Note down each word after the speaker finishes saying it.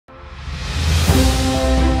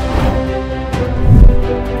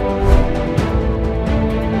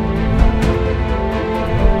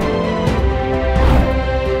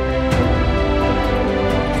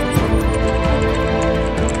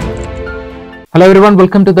Hello everyone,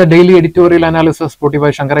 welcome to the daily editorial analysis brought to you by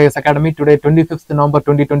Shankar IAS Academy. Today 25th November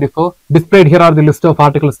 2024. Displayed here are the list of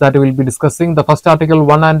articles that we will be discussing. The first article,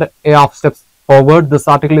 1.5 steps forward. This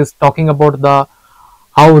article is talking about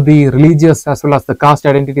how the religious as well as the caste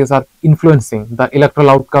identities are influencing the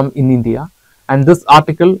electoral outcome in India. And this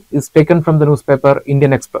article is taken from the newspaper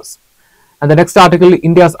Indian Express. And the next article,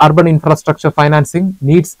 India's urban infrastructure financing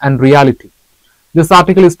needs and reality. This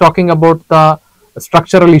article is talking about the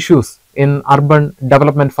structural issues in urban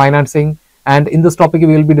development financing, and in this topic we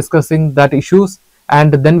will be discussing that issues,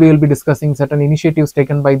 and then we will be discussing certain initiatives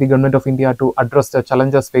taken by the government of India to address the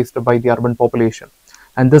challenges faced by the urban population.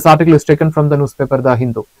 And this article is taken from the newspaper The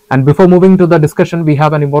Hindu. And before moving to the discussion, we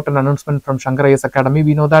have an important announcement from Shankar IAS Academy.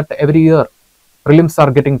 We know that every year prelims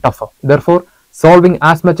are getting tougher. Therefore, solving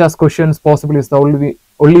as much as questions possible is the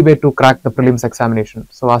only way to crack the prelims examination.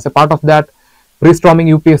 So as a part of that, Pre-Storming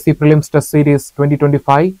UPSC Prelims Test Series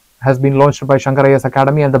 2025 has been launched by Shankar IAS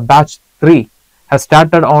Academy, and the batch 3 has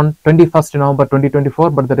started on 21st November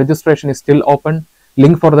 2024, but the registration is still open.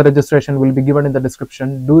 Link for the registration will be given in the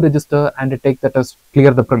description. Do register and take the test,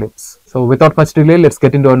 clear the prelims. So without much delay, let's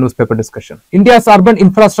get into our newspaper discussion. India's urban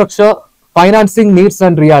infrastructure financing needs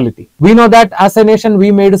and reality. We know that as a nation,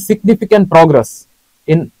 we made significant progress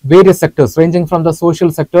in various sectors, ranging from the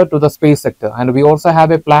social sector to the space sector, and we also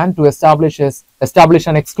have a plan to establish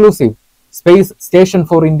an exclusive space station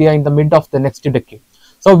for India in the mid of the next decade.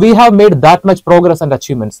 So we have made that much progress and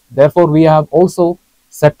achievements. Therefore, we have also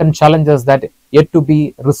certain challenges that yet to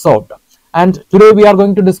be resolved. And today we are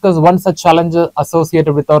going to discuss one such challenge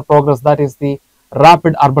associated with our progress, that is the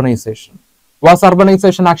rapid urbanization. Was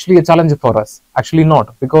urbanization actually a challenge for us? Actually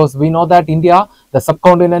not, because we know that India, the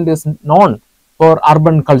subcontinent, is known for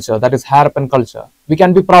urban culture, that is Harappan culture. We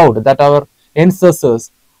can be proud that our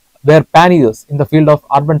ancestors were pioneers in the field of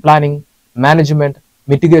urban planning, management,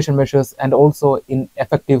 mitigation measures, and also in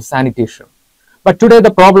effective sanitation. But today the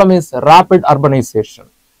problem is rapid urbanization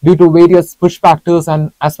due to various push factors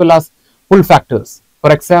and as well as pull factors.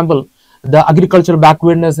 For example, the agricultural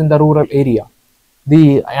backwardness in the rural area,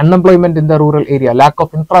 the unemployment in the rural area, lack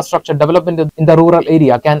of infrastructure development in the rural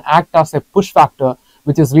area can act as a push factor,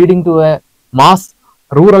 which is leading to a mass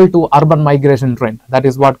rural to urban migration trend. That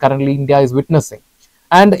is what currently India is witnessing.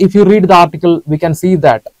 And if you read the article, we can see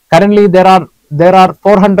that currently there are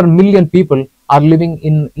 400 million people are living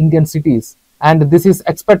in Indian cities, and this is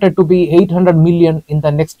expected to be 800 million in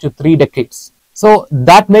the next 3 decades. So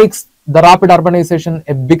that makes the rapid urbanization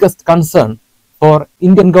a biggest concern for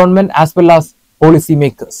Indian government as well as policy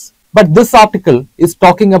makers. But this article is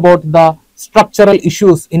talking about the structural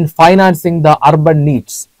issues in financing the urban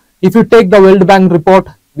needs. If you take the World Bank report,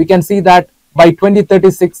 we can see that by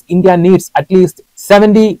 2036, India needs at least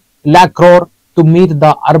 70 lakh crore to meet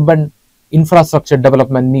the urban infrastructure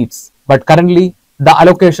development needs. But currently, the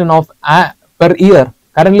allocation per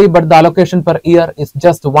year is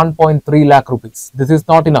just 1.3 lakh rupees. This is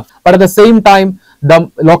not enough. But at the same time,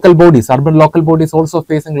 the urban local bodies also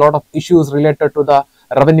facing a lot of issues related to the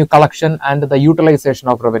revenue collection and the utilization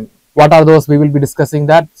of revenue. What are those? We will be discussing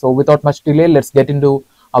that. So without much delay, let's get into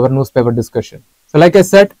our newspaper discussion. So like I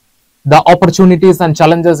said, the opportunities and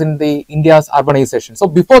challenges in the India's urbanization. So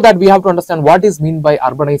before that, we have to understand what is meant by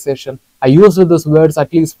urbanization. I used these words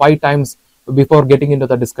at least 5 times before getting into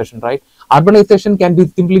the discussion, right? Urbanization can be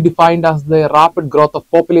simply defined as the rapid growth of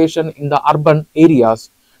population in the urban areas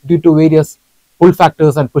due to various pull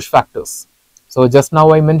factors and push factors. So just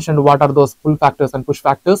now I mentioned what are those pull factors and push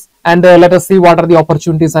factors, and let us see what are the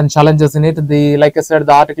opportunities and challenges in it. Like I said,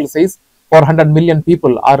 the article says 400 million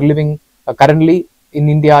people are living currently in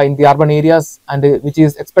India in the urban areas, and which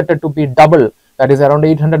is expected to be double, that is around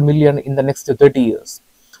 800 million in the next 30 years.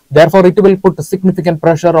 Therefore, it will put significant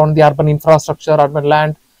pressure on the urban infrastructure, urban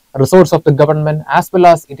land, resource of the government, as well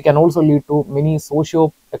as it can also lead to many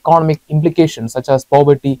socio-economic implications such as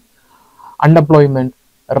poverty, unemployment,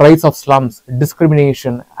 rise of slums,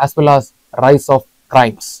 discrimination, as well as rise of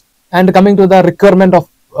crimes. And coming to the requirement of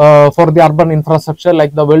for the urban infrastructure,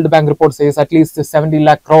 like the World Bank report says, at least 70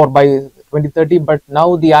 lakh crore by 2030, but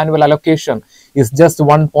now the annual allocation is just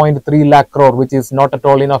 1.3 lakh crore, which is not at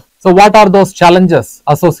all enough. So what are those challenges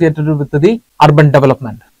associated with the urban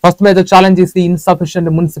development? First major challenge is the insufficient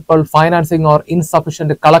municipal financing or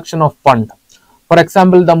insufficient collection of fund. For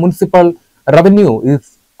example, the municipal revenue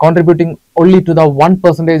is contributing only to the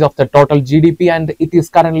 1% of the total GDP, and it is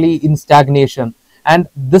currently in stagnation. And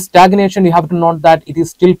this stagnation, you have to note that it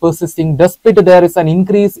is still persisting despite there is an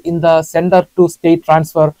increase in the center to state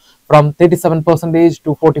transfer from 37%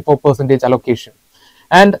 to 44% allocation.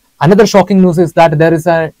 And another shocking news is that there is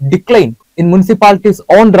a decline in municipalities'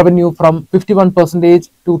 own revenue from 51%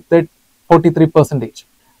 to 43%.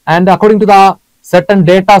 And according to the certain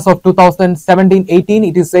data of 2017-18,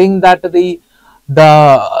 it is saying that the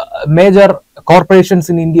major corporations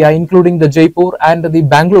in India, including the Jaipur and the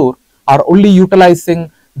Bangalore, are only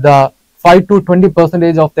utilizing the 5 to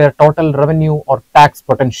 20% of their total revenue or tax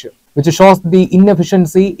potential, which shows the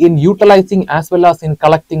inefficiency in utilizing as well as in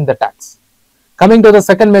collecting the tax. Coming to the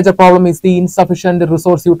second major problem is the insufficient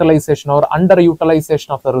resource utilization or underutilization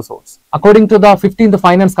of the resource. According to the 15th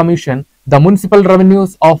Finance Commission, the municipal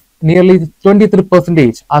revenues of nearly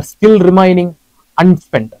 23% are still remaining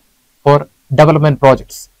unspent for development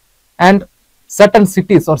projects. And certain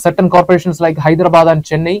cities or certain corporations like Hyderabad and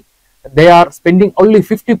Chennai, they are spending only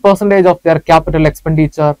 50% of their capital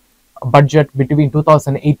expenditure budget between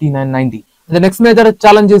 2018 and 19. The next major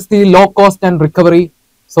challenge is the low cost and recovery.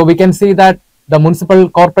 So we can see that the municipal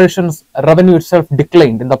corporation's revenue itself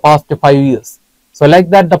declined in the past 5 years. So like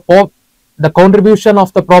that, the contribution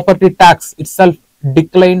of the property tax itself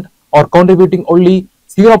declined or contributing only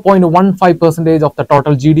 0.15% of the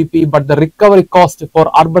total GDP, but the recovery cost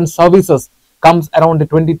for urban services comes around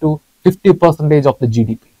 20 to 50% of the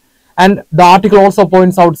GDP. And the article also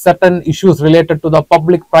points out certain issues related to the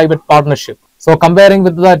public-private partnership. So comparing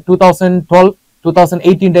with the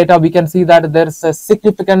 2012-2018 data, we can see that there is a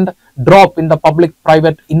significant drop in the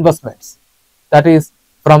public-private investments. That is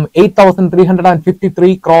from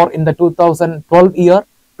 8,353 crore in the 2012 year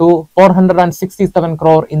to 467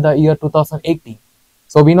 crore in the year 2018.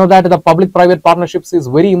 So we know that the public-private partnerships is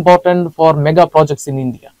very important for mega projects in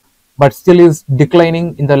India, but still is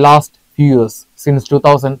declining in the last few years since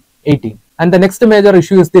 2018. And the next major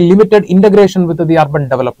issue is the limited integration with the urban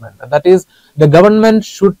development. That is, the government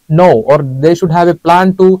should know or they should have a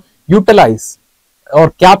plan to utilize or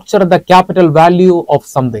capture the capital value of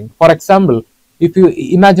something. For example, if you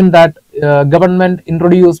imagine that government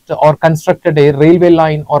introduced or constructed a railway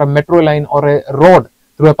line or a metro line or a road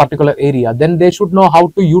through a particular area, then they should know how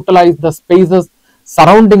to utilize the spaces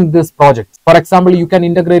surrounding this project. For example, you can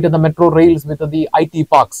integrate the metro rails with the IT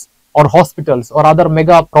parks or hospitals or other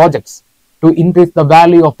mega projects to increase the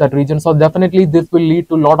value of that region. So definitely this will lead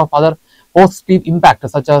to a lot of other positive impact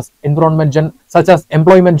such as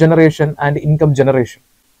employment generation and income generation.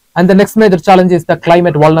 And the next major challenge is the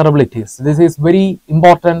climate vulnerabilities. This is very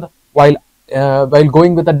important while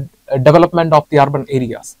going with the development of the urban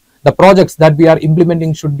areas. The projects that we are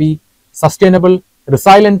implementing should be sustainable,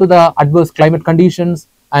 resilient to the adverse climate conditions,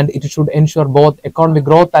 and it should ensure both economic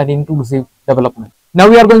growth and inclusive development. Now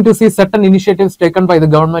we are going to see certain initiatives taken by the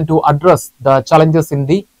government to address the challenges in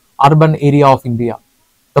the urban area of India.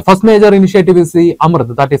 The first major initiative is the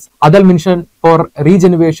AMRUT, that is Adal Mission for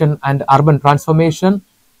Regeneration and Urban Transformation.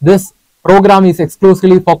 This program is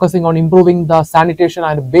exclusively focusing on improving the sanitation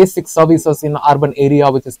and basic services in urban area,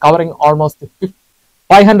 which is covering almost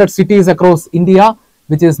 500 cities across India,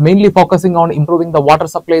 which is mainly focusing on improving the water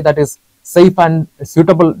supply, that is safe and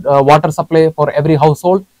suitable water supply for every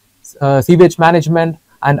household, sewage management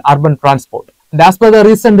and urban transport. And as per the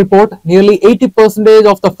recent report, nearly 80%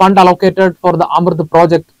 of the fund allocated for the AMRUT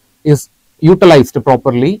project is utilized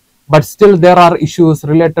properly, but still there are issues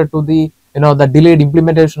related to the delayed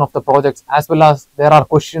implementation of the projects, as well as there are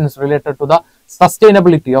questions related to the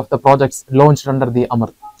sustainability of the projects launched under the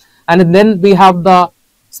AMRUT. And then we have the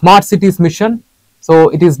Smart Cities Mission. So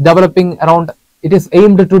it is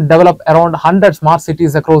aimed to develop around 100 smart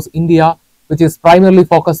cities across India, which is primarily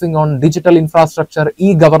focusing on digital infrastructure,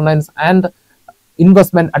 e-governance and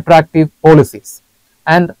investment attractive policies.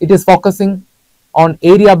 And it is focusing on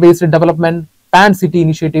area-based development, pan-city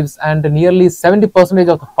initiatives, and nearly 70%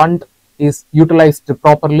 of the fund is utilized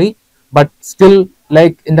properly. But still,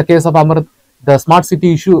 like in the case of AMRUT, the smart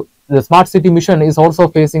city mission is also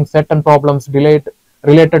facing certain problems related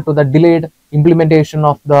to the delayed implementation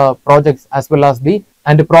of the projects as well as the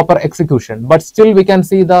proper execution. But still we can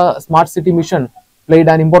see the smart city mission played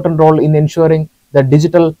an important role in ensuring the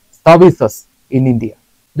digital services in India.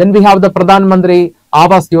 Then we have the Pradhan Mantri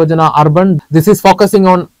Awas Yojana Urban. This is focusing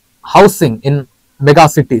on housing in mega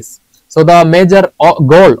cities. So the major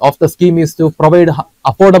goal of the scheme is to provide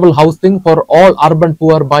affordable housing for all urban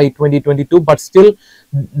poor by 2022, but still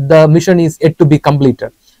the mission is yet to be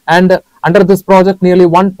completed. And under this project, nearly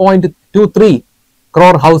 1.23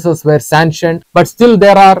 crore houses were sanctioned, but still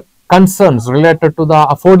there are concerns related to the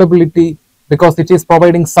affordability because it is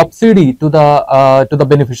providing subsidy to the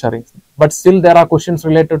beneficiaries. But still there are questions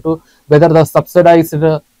related to whether the subsidized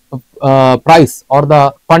price or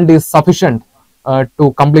the fund is sufficient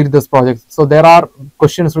to complete this project. So there are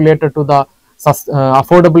questions related to the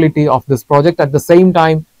affordability of this project, at the same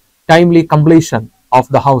time timely completion of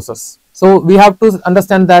the houses. So we have to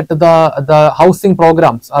understand that the housing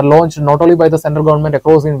programs are launched not only by the central government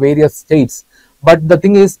across in various states, but the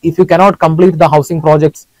thing is, if you cannot complete the housing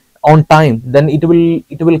projects on time, then it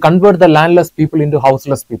will convert the landless people into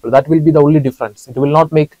houseless people. That will be the only difference. It will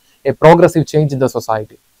not make a progressive change in the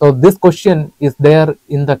society. So this question is there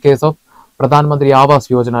in the case of Pradhan Mantri Awas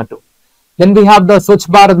Yojana too. Then we have the Swachh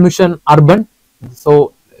Bharat Mission Urban.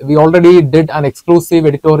 So we already did an exclusive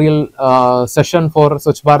editorial session for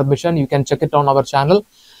Swachh Bharat Mission. You can check it on our channel.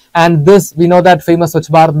 And this, we know that famous Swachh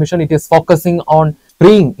Bharat Mission, it is focusing on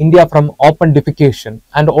freeing India from open defecation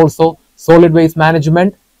and also solid waste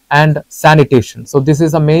management and sanitation. So this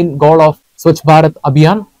is a main goal of Swachh Bharat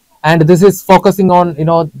Abhiyan, and this is focusing on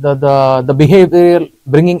the behavioral,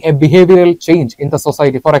 bringing a behavioral change in the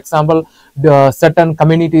society. For example, the certain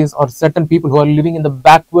communities or certain people who are living in the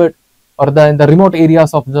backward or in the remote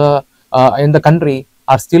areas of the in the country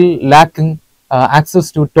are still lacking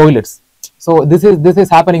access to toilets. So this is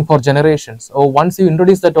happening for generations. So once you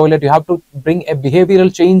introduce the toilet, you have to bring a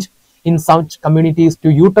behavioral change in such communities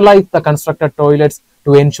to utilize the constructed toilets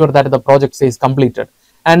to ensure that the project is completed.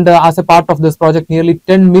 And as a part of this project, nearly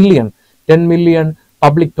 10 million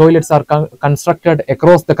public toilets are constructed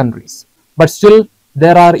across the countries. But still,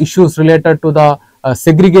 there are issues related to the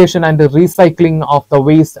segregation and the recycling of the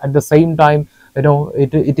waste. At the same time,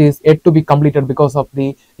 it is yet to be completed because of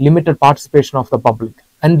the limited participation of the public.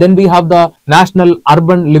 And then we have the National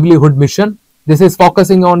Urban Livelihood Mission. This is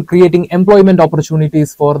focusing on creating employment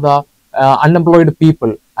opportunities for the unemployed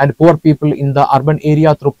people and poor people in the urban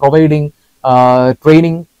area through providing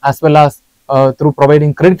training as well as through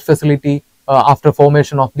providing credit facility after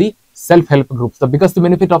formation of the self-help groups. The biggest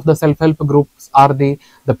benefit of the self-help groups are the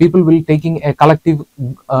people will taking a collective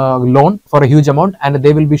loan for a huge amount, and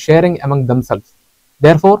they will be sharing among themselves.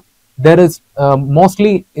 Therefore, there is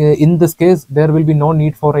mostly in this case there will be no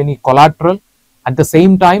need for any collateral. At the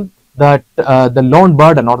same time, that the loan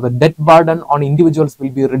burden or the debt burden on individuals will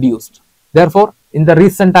be reduced. Therefore, in the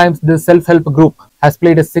recent times, this self-help group has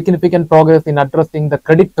played a significant progress in addressing the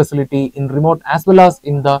credit facility in remote as well as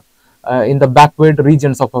in the backward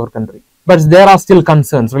regions of our country. But there are still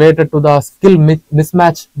concerns related to the skill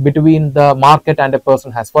mismatch between the market and a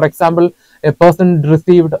person has. For example, a person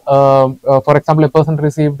received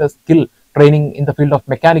a skill training in the field of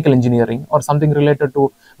mechanical engineering or something related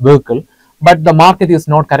to vehicle, but the market is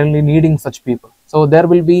not currently needing such people. So there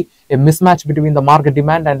will be a mismatch between the market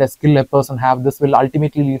demand and a skill a person have. This will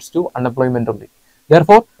ultimately leads to unemployment only.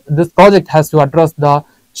 Therefore, this project has to address the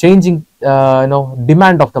changing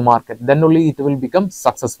demand of the market. Then only it will become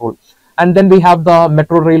successful. And then we have the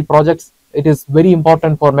metro rail projects. It is very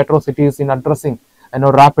important for metro cities in addressing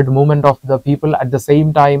rapid movement of the people, at the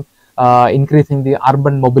same time increasing the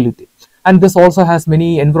urban mobility. And this also has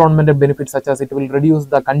many environmental benefits, such as it will reduce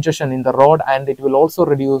the congestion in the road, and it will also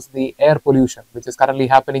reduce the air pollution, which is currently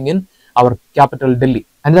happening in our capital Delhi.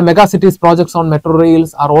 And the mega cities projects on metro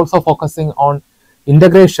rails are also focusing on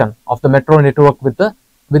integration of the metro network with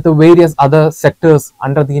the various other sectors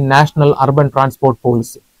under the national urban transport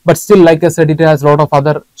policy. But still, like I said, it has a lot of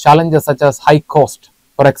other challenges, such as high cost.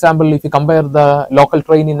 For example, if you compare the local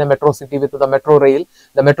train in a metro city with the metro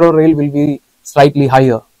rail will be slightly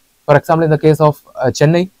higher. For example, in the case of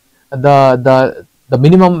Chennai, the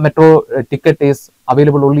minimum metro ticket is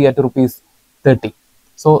available only at rupees 30.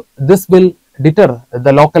 So this will deter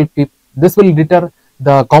the local people. This will deter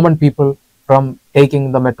the common people from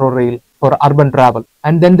taking the metro rail for urban travel.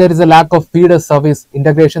 And then there is a lack of feeder service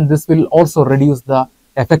integration. This will also reduce the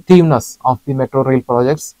effectiveness of the metro rail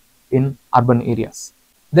projects in urban areas.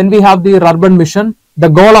 Then we have the Rurban Mission. The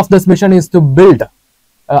goal of this mission is to build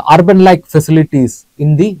urban-like facilities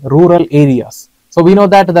in the rural areas. So we know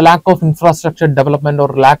that the lack of infrastructure development or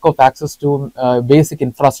lack of access to basic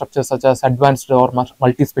infrastructure such as advanced or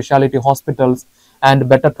multi-speciality hospitals and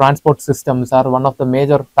better transport systems are one of the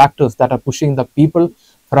major factors that are pushing the people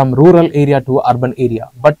from rural area to urban area.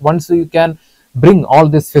 But once you can bring all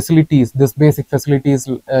these facilities, these basic facilities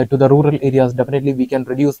to the rural areas, definitely we can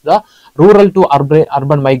reduce the rural to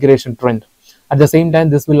urban migration trend. At the same time,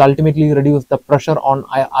 this will ultimately reduce the pressure on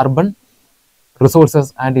urban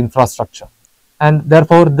resources and infrastructure. And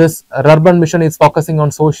therefore, this Rurban Mission is focusing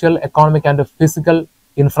on social, economic and physical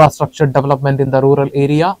infrastructure development in the rural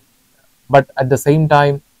area. But at the same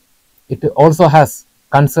time, it also has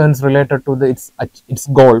concerns related to its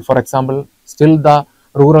goal. For example, still the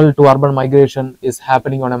rural to urban migration is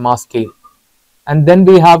happening on a mass scale. And then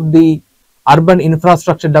we have the Urban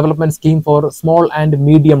Infrastructure Development Scheme for small and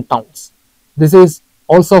medium towns. This is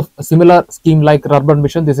also a similar scheme like Rurban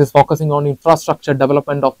Mission. This is focusing on infrastructure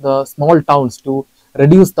development of the small towns to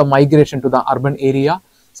reduce the migration to the urban area.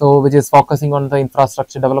 so which is focusing on the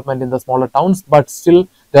infrastructure development in the smaller towns, but still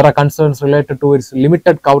there are concerns related to its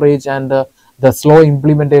limited coverage and the slow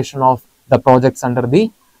implementation of the projects under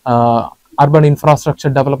the urban infrastructure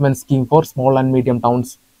development scheme for small and medium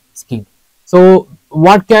towns scheme. So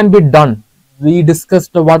what can be done? We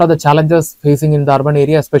discussed what are the challenges facing in the urban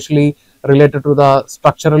area, especially related to the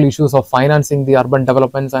structural issues of financing the urban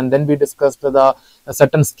developments, and then we discussed the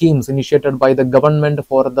certain schemes initiated by the government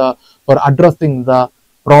for addressing the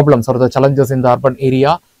problems or the challenges in the urban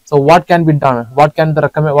area. So what can be done? What are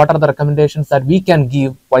the recommendations that we can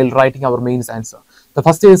give while writing our mains answer? The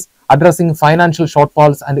first is addressing financial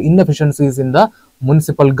shortfalls and inefficiencies in the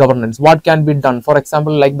municipal governance. What can be done? For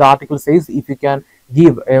example, like the article says, if you can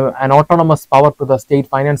give an autonomous power to the State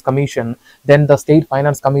Finance Commission, then the State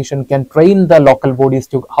Finance Commission can train the local bodies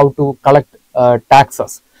to how to collect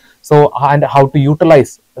taxes, so and how to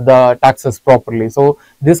utilize the taxes properly. So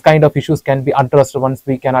this kind of issues can be addressed once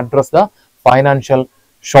we can address the financial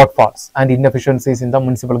shortfalls and inefficiencies in the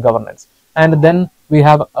municipal governance. And then we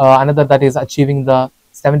have another, that is achieving the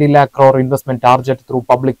 70 lakh crore investment target through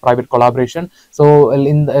public-private collaboration. So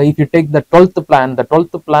if you take the 12th plan,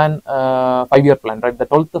 5-year plan, right? The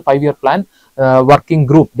 12th 5-year plan working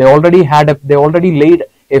group, they already laid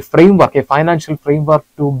a framework, a financial framework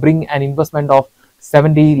to bring an investment of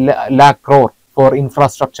 70 lakh crore for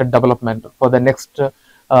infrastructure development for the next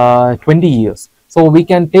 20 years. So we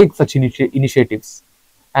can take such initiatives,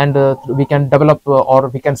 and we can develop or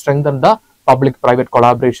we can strengthen the public-private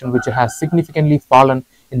collaboration, which has significantly fallen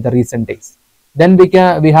in the recent days. Then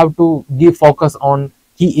we have to give focus on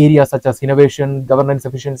key areas such as innovation, governance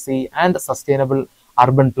efficiency, and sustainable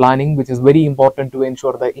urban planning, which is very important to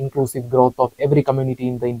ensure the inclusive growth of every community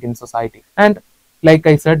in the Indian society. And like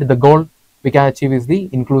I said, the goal we can achieve is the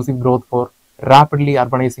inclusive growth for rapidly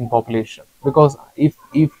urbanizing population, because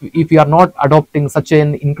if you are not adopting such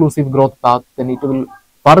an inclusive growth path, then it will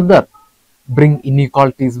further bring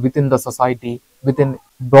inequalities within the society, within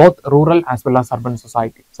both rural as well as urban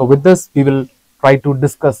society. So with this, we will try to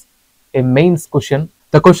discuss a mains question.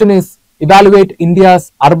 The question is, evaluate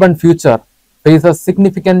India's urban future faces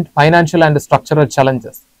significant financial and structural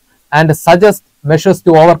challenges and suggest measures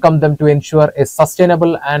to overcome them to ensure a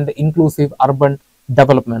sustainable and inclusive urban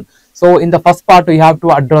development. So in the first part, we have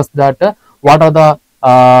to address that what are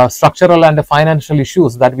the structural and financial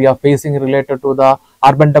issues that we are facing related to the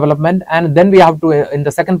urban development, and then we have to, in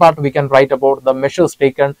the second part, we can write about the measures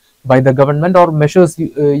taken by the government or measures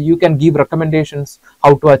you can give recommendations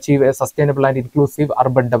how to achieve a sustainable and inclusive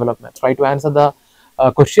urban development. Try to answer the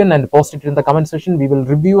question and post it in the comment section. We will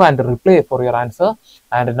review and replay for your answer.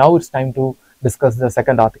 And now it's time to discuss the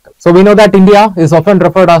second article. So we know that India is often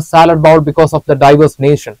referred as salad bowl because of the diverse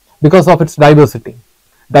nation, because of its diversity.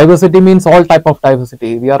 Diversity means all type of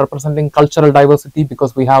diversity. We are representing cultural diversity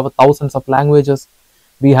because we have thousands of languages,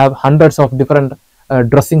 we have hundreds of different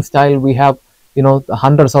dressing style, we have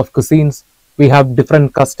hundreds of cuisines, we have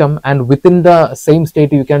different custom, and within the same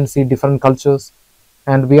state you can see different cultures,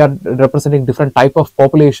 and we are representing different type of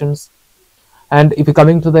populations. And if you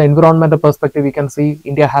coming to the environmental perspective, we can see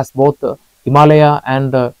India has both Himalaya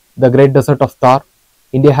and the Great Desert of Thar.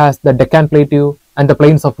 India has the Deccan Plateau and the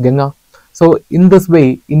plains of Ganga. So in this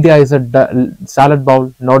way, India is a salad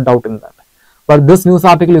bowl, no doubt in that. But this news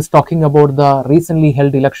article is talking about the recently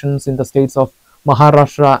held elections in the states of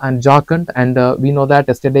Maharashtra and Jharkhand, and we know that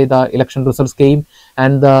yesterday the election results came,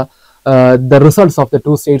 and the results of the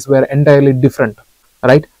two states were entirely different,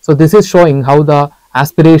 right? So this is showing how the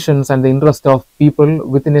aspirations and the interest of people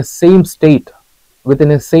within a same state,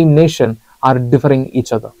 within a same nation, are differing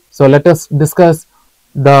each other. So let us discuss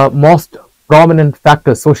the most prominent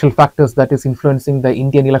factors, social factors that is influencing the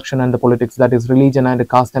Indian election and the politics, that is religion and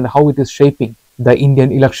caste, and how it is shaping the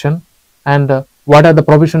Indian election, and what are the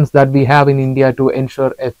provisions that we have in India to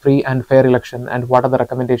ensure a free and fair election, and what are the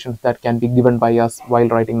recommendations that can be given by us while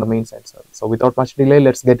writing the mains answer. So without much delay,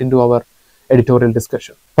 let's get into our editorial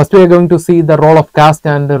discussion. First, we are going to see the role of caste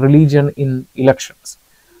and religion in elections.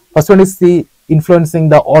 First one is the influencing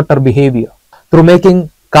the voter behavior. Through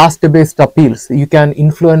making caste-based appeals, you can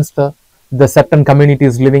influence the certain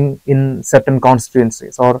communities living in certain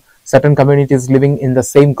constituencies, or certain communities living in the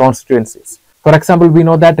same constituencies. For example, we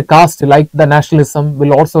know that caste, like the nationalism,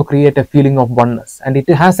 will also create a feeling of oneness, and it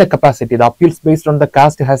has a capacity, the appeals based on the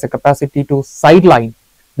caste has a capacity to sideline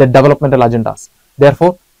the developmental agendas.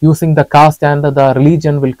 Therefore, using the caste and the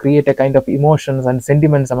religion will create a kind of emotions and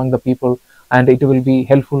sentiments among the people, and it will be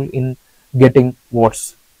helpful in getting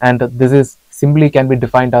votes. And this is simply can be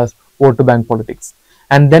defined as vote bank politics.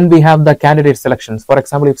 And then we have the candidate selections. For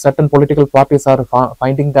example, if certain political parties are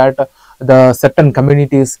finding that the certain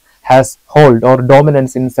communities has hold or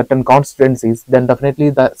dominance in certain constituencies, then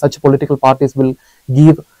definitely such political parties will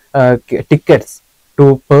give tickets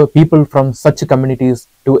to people from such communities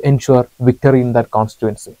to ensure victory in that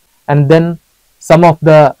constituency. And then some of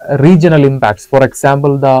the regional impacts, for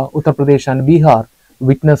example, the Uttar Pradesh and Bihar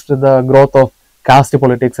witnessed the growth of caste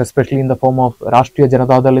politics, especially in the form of Rashtriya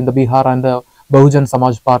Janata Dal in the Bihar and the Bahujan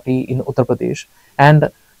Samaj Party in Uttar Pradesh. And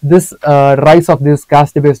this rise of these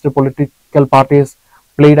caste-based political parties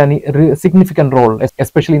played a significant role,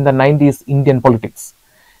 especially in the 90s Indian politics.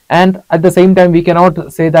 And at the same time, we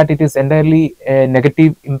cannot say that it is entirely a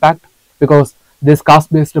negative impact, because this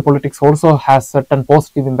caste-based politics also has certain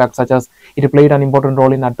positive impacts, such as it played an important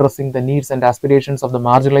role in addressing the needs and aspirations of the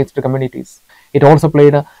marginalized communities. It also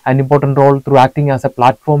played an important role through acting as a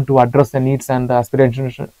platform to address the needs and the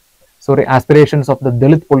aspirations of the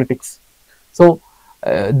Dalit politics. So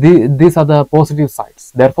these are the positive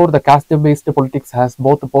sides. Therefore, the caste-based politics has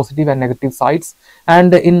both the positive and negative sides.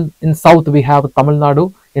 And in South, we have Tamil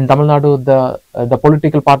Nadu. In Tamil Nadu, the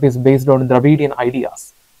political parties based on Dravidian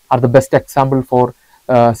ideas are the best example for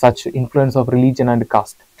such influence of religion and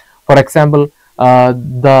caste. For example,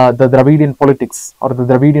 the Dravidian politics or the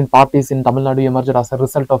Dravidian parties in Tamil Nadu emerged as a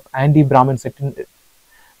result of anti-Brahmin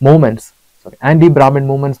movements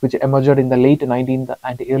which emerged in the late 19th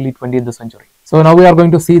and early 20th century. So now we are going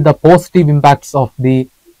to see the positive impacts of the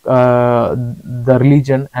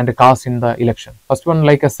religion and caste in the election. First one,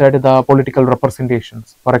 like I said, the political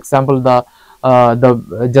representations. For example,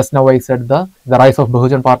 just now I said the rise of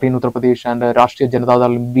Bahujan Party in Uttar Pradesh and Rashtriya Janata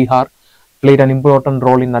Dal in Bihar played an important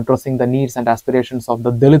role in addressing the needs and aspirations of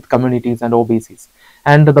the Dalit communities and OBCs.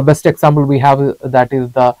 And the best example we have, that is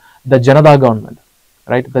the Janata government,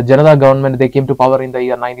 right? The Janata government, they came to power in the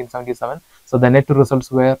year 1977. So the net results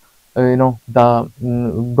were, came to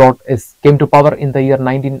power in the year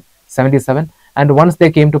 1977. And once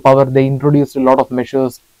they came to power, they introduced a lot of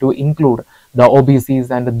measures to include the OBCs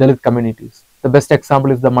and the Dalit communities. The best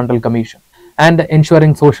example is the Mandal Commission. And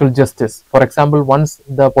ensuring social justice. For example, once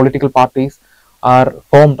the political parties are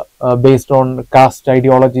formed based on caste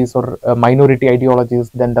ideologies or minority ideologies,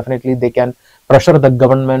 then definitely they can pressure the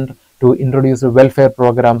government to introduce welfare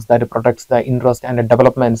programs that protects the interest and the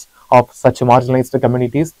developments of such marginalized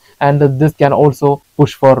communities. And this can also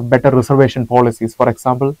push for better reservation policies. For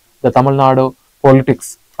example, the Tamil Nadu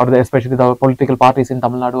politics, or especially the political parties in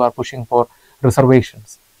Tamil Nadu, are pushing for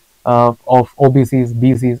reservations of OBCs,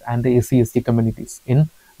 BCs and the SC/ST communities in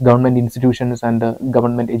government institutions and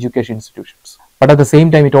government education institutions. But at the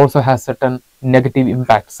same time, it also has certain negative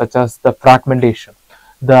impacts, such as the fragmentation,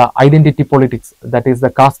 the identity politics, that is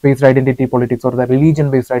the caste-based identity politics or the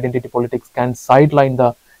religion-based identity politics, can sideline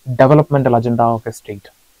the developmental agenda of a state.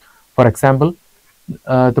 For example,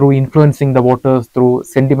 through influencing the voters through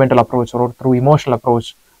sentimental approach or through emotional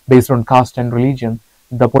approach based on caste and religion,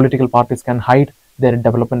 the political parties can hide their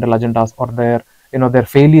developmental agendas or their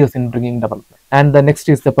failures in bringing development. And the next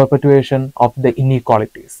is the perpetuation of the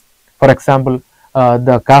inequalities. For example,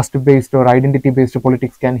 the caste-based or identity-based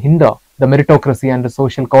politics can hinder the meritocracy and the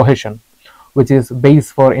social cohesion, which is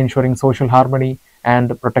base for ensuring social harmony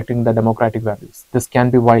and protecting the democratic values. This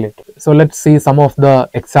can be violated. So let's see some of the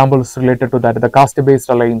examples related to that. The caste-based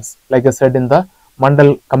alliance, like I said, in the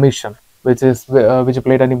Mandal Commission, which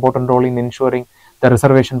played an important role in ensuring the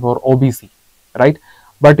reservation for OBC, right?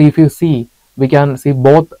 But if you see, we can see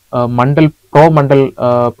both pro-Mandal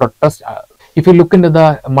protest. If you look into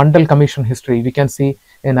the Mandal Commission history, we can see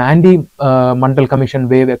an anti-Mandal Commission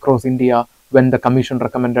wave across India when the Commission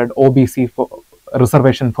recommended OBC for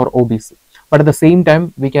reservation for OBC. But at the same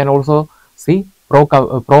time, we can also see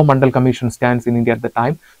pro-Mandal Commission stance in India at the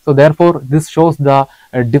time. So therefore, this shows the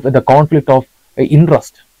conflict of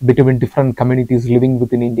interest between different communities living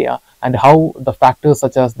within India, and how the factors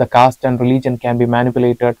such as the caste and religion can be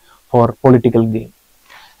manipulated for political gain.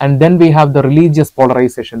 And then we have the religious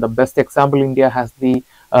polarization. The best example India has the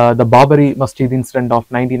Babari Masjid incident of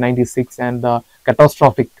 1996 and the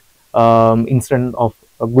catastrophic incident of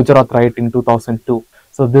Gujarat riot in 2002.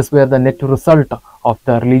 So this were the net result of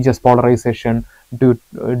the religious polarization due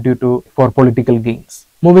to political gains.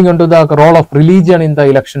 Moving on to the role of religion in the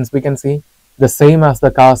elections, we can see the same as the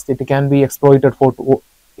caste. It can be exploited for vote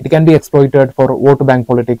bank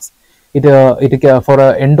politics.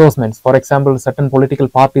 For endorsements. For example, certain political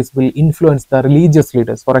parties will influence the religious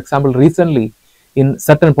leaders. For example, recently, in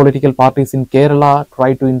certain political parties in Kerala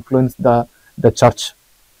try to influence the church,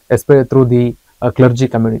 especially through the clergy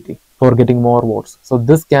community, for getting more votes. So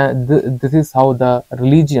this is how the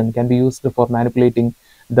religion can be used for manipulating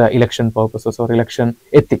the election purposes or election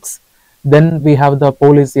ethics. Then we have the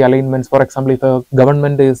policy alignments. For example, if a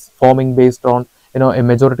government is forming based on a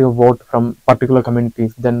majority of vote from particular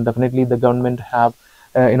communities, then definitely the government have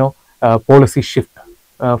policy shift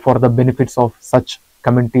for the benefits of such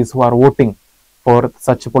communities who are voting for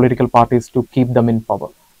such political parties to keep them in power.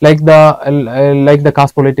 Like the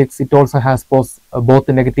caste politics, it also has both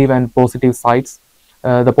negative and positive sides.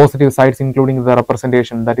 The positive sides including the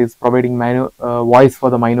representation, that is providing voice for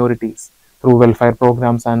the minorities through welfare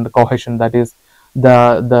programs and cohesion, that is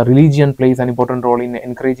the religion plays an important role in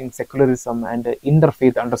encouraging secularism and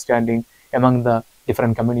interfaith understanding among the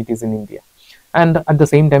different communities in India. And at the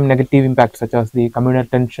same time, negative impacts such as the communal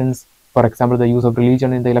tensions, for example, the use of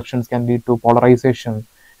religion in the elections can lead to polarization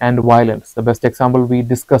and violence. The best example we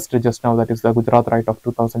discussed just now, that is the Gujarat riot of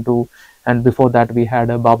 2002, and before that we had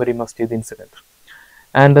a Babari Masjid incident.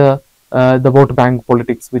 And the vote bank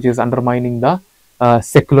politics, which is undermining the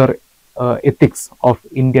secular ethics of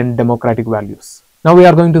Indian democratic values. Now we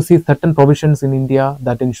are going to see certain provisions in India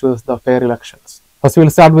that ensures the fair elections. First, we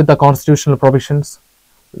will start with the constitutional provisions.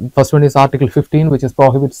 First one is Article 15, which is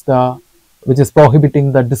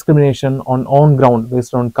prohibiting the discrimination on ground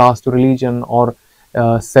based on caste, religion, or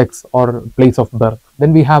sex or place of birth.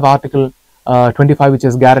 Then we have Article 25, which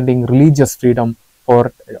is guaranteeing religious freedom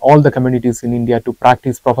for all the communities in India to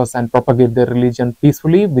practice, profess, and propagate their religion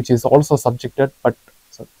peacefully, which is also subjected,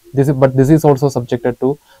 this is also subjected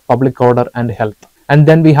to public order and health. And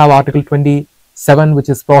then we have Article 27, which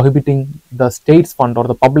is prohibiting the state's fund or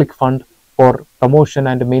the public fund for promotion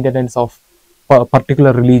and maintenance of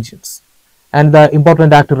particular religions. And the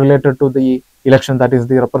important act related to the election, that is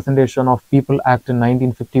the Representation of People Act in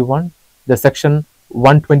 1951, the section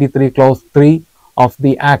 123 clause 3 of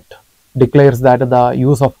the act declares that the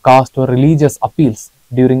use of caste or religious appeals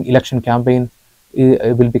during election campaign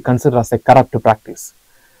will be considered as a corrupt practice.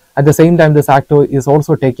 At the same time, this act is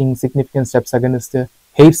also taking significant steps against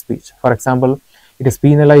hate speech. For example, it is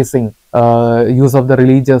penalizing use of the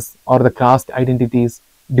religious or the caste identities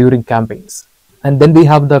during campaigns. And then we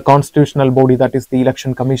have the constitutional body, that is the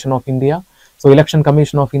Election Commission of India. So Election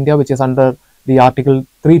Commission of India, which is under the Article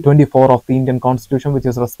 324 of the Indian Constitution, which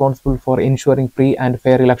is responsible for ensuring free and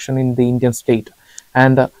fair election in the Indian state.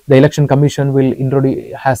 And the Election Commission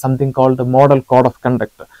has something called the Model Code of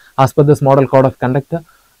Conduct. As per this Model Code of Conduct,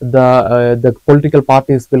 the political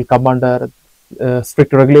parties will come under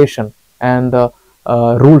strict regulation and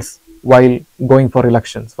rules while going for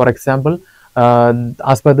elections. For example,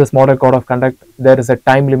 as per this Model Code of Conduct, there is a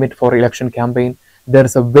time limit for election campaign. There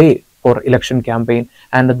is a way for election campaign,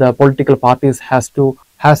 and the political parties has to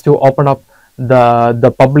open up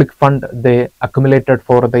the public fund they accumulated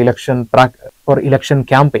for the election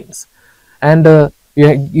campaigns. And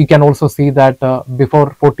you can also see that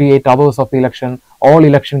before 48 hours of the election, all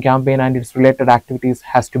election campaign and its related activities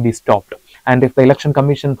has to be stopped. And if the Election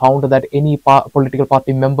Commission found that any political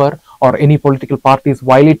party member or any political party is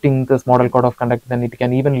violating this Model Code of Conduct, then it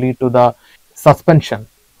can even lead to the suspension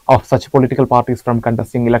of such political parties from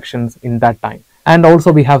contesting elections in that time. And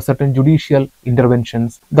also we have certain judicial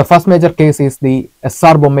interventions. The first major case is the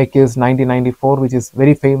SR Bommai case 1994, which is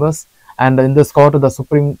very famous. And in this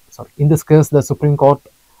case, the Supreme Court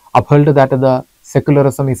upheld that the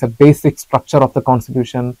secularism is a basic structure of the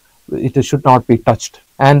Constitution. It should not be touched.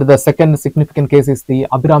 And the second significant case is the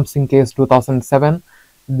Abhiram Singh case 2007.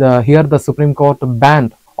 Here the Supreme Court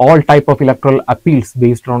banned all type of electoral appeals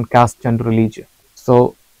based on caste and religion.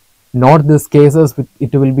 So note these cases,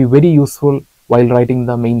 it will be very useful while writing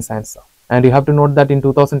the mains answer. And you have to note that in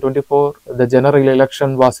 2024, the general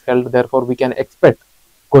election was held. Therefore, we can expect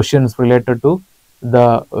questions related to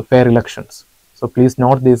the fair elections. So please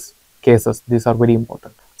note these cases. These are very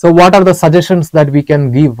important. So what are the suggestions that we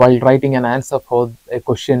can give while writing an answer for a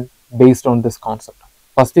question based on this concept?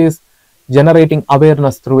 First is generating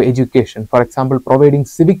awareness through education. For example, providing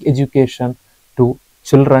civic education to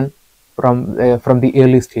children from the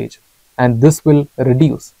early stage, and this will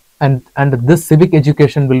reduce and this civic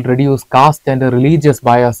education will reduce caste and religious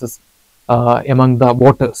biases among the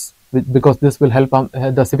voters, because this will help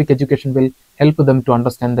the civic education will help them to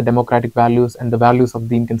understand the democratic values and the values of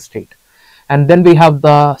the Indian state. And then we have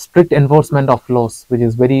the strict enforcement of laws, which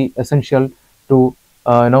is very essential to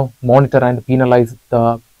monitor and penalize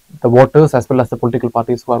the voters as well as the political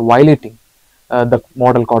parties who are violating the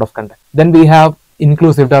Model Code of Conduct. Then we have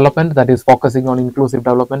inclusive development, that is focusing on inclusive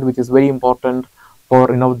development, which is very important for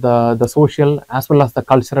the social as well as the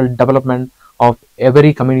cultural development of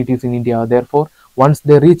every communities in India. Therefore, once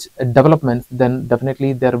they reach development, then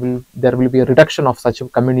definitely there will be a reduction of such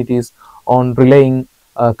communities on relying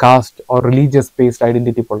caste or religious based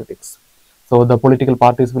identity politics. So the political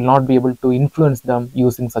parties will not be able to influence them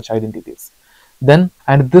using such identities. Then,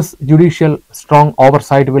 and this judicial strong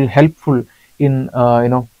oversight will helpful in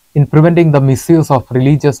in preventing the misuse of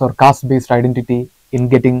religious or caste-based identity in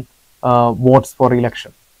getting votes for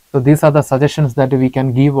election. So these are the suggestions that we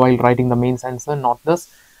can give while writing the mains answer, not this.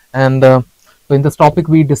 And so in this topic,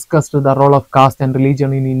 we discussed the role of caste and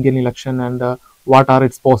religion in Indian election and what are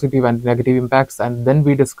its positive and negative impacts. And then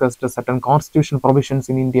we discussed certain constitutional provisions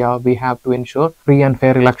in India we have to ensure free and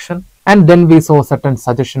fair election. And then we saw certain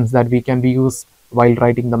suggestions that we can be used while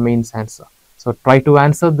writing the mains answer. So try to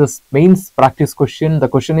answer this mains practice question. The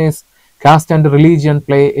question is, caste and religion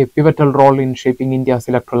play a pivotal role in shaping India's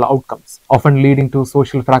electoral outcomes, often leading to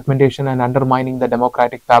social fragmentation and undermining the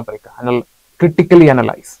democratic fabric. Critically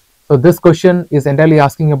analyze. So this question is entirely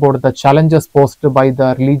asking about the challenges posed by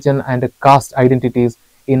the religion and caste identities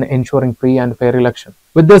in ensuring free and fair election.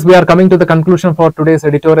 With this, we are coming to the conclusion for today's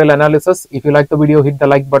editorial analysis. If you like the video, hit the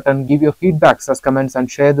like button, give your feedbacks as comments, and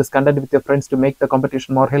share this content with your friends to make the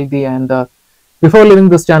competition more healthy. And before leaving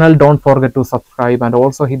this channel, don't forget to subscribe and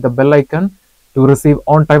also hit the bell icon to receive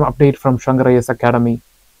on-time update from Shankar IAS Academy.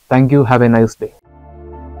 Thank you. Have a nice day.